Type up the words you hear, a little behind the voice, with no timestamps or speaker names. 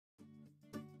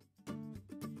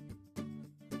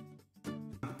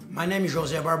My name is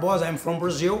José Barbosa. I'm from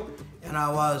Brazil, and I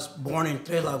was born in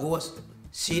Três Lagoas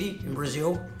city in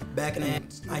Brazil. Back in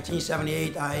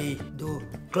 1978, I do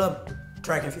club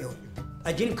track and field.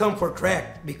 I didn't come for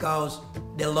track because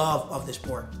the love of the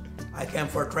sport. I came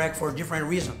for track for different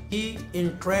reasons.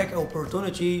 In track,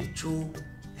 opportunity to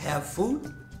have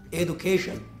food,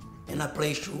 education, and a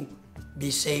place to be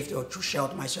safe or to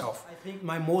shelter myself. I think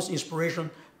my most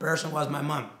inspiration person was my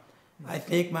mom. I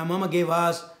think my mama gave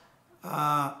us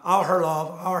all her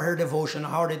love, all her devotion,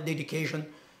 all her dedication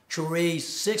to raise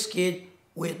 6 kids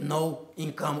with no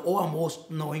income or almost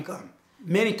no income.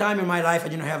 Many times in my life I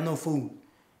didn't have no food.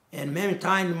 And many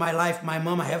times in my life my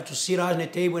mama had to sit us on the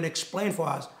table and explain for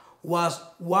us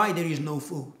why there is no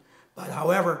food. But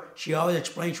however, she always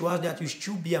explained to us that you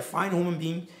should be a fine human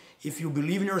being if you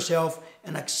believe in yourself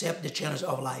and accept the challenge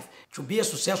of life. To be a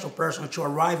successful person, to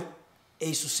arrive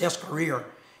a success career,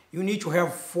 you need to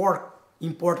have 4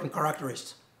 important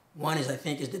characteristics. One is, I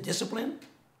think, is the discipline,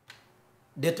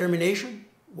 determination.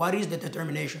 What is the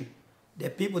determination?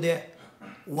 The people that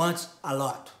want a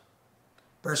lot.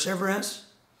 Perseverance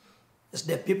is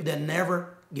the people that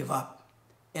never give up.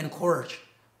 And courage.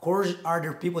 Courage are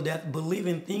the people that believe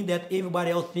in things that everybody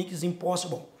else thinks is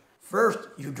impossible. First,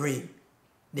 you dream.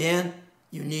 Then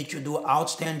you need to do an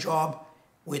outstanding job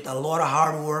with a lot of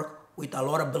hard work, with a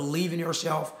lot of belief in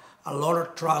yourself, a lot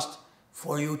of trust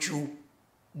for you to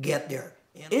get there.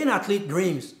 An athlete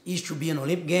dreams is to be an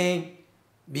Olympic game,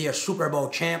 be a Super Bowl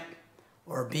champ,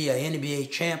 or be an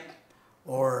NBA champ,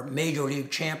 or Major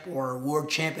League champ, or world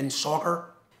champ in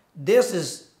soccer. This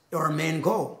is your main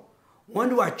goal. When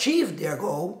you achieve their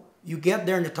goal, you get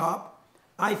there in the top.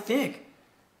 I think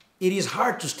it is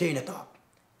hard to stay in the top.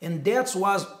 And that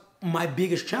was my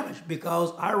biggest challenge,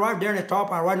 because I arrived there in the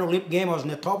top, I arrived in the Olympic game, I was in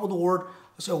the top of the world.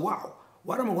 I said, wow,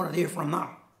 what am I going to do from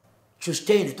now to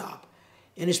stay in the top?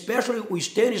 And especially we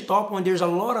stay in the top when there's a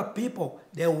lot of people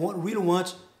that really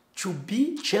want to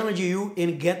be challenging you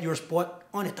and get your spot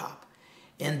on the top.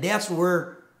 And that's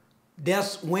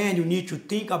when you need to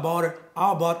think about it,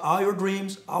 about all your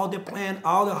dreams, all the plan,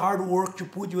 all the hard work to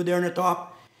put you there in the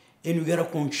top, and you gotta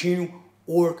continue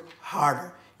work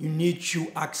harder. You need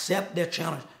to accept the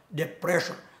challenge, the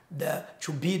pressure,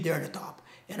 to be there at the top.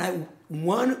 And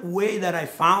one way that I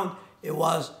found it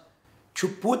was to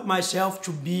put myself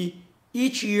to be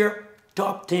each year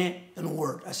top 10 in the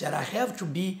world. I said I have to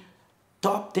be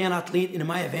top 10 athlete in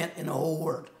my event in the whole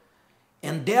world.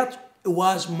 And that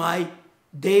was my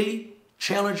daily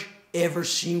challenge every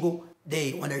single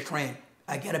day when I train.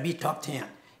 I gotta be top 10.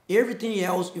 Everything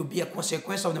else will be a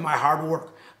consequence of my hard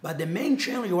work. But the main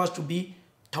challenge was to be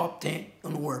top 10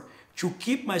 in the world, to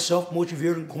keep myself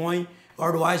motivated and going.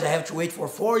 Otherwise, I have to wait for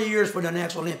 4 years for the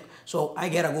next Olympic. So I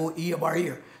gotta go year by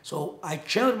year. So I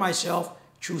challenged myself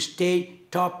to stay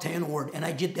top 10 world, and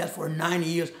I did that for 9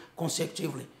 years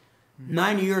consecutively.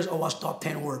 9 years I was top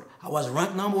 10 world. I was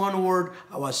ranked number 1 in the world.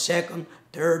 I was 2nd,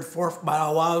 3rd, 4th, but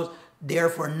I was there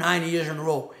for 9 years in a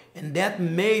row. And that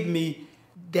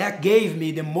gave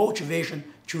me the motivation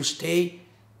to stay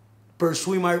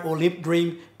pursuing my Olympic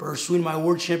dream, pursuing my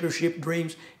World Championship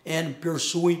dreams, and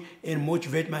pursuing and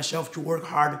motivate myself to work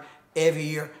hard every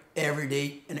year, every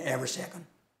day, and every second.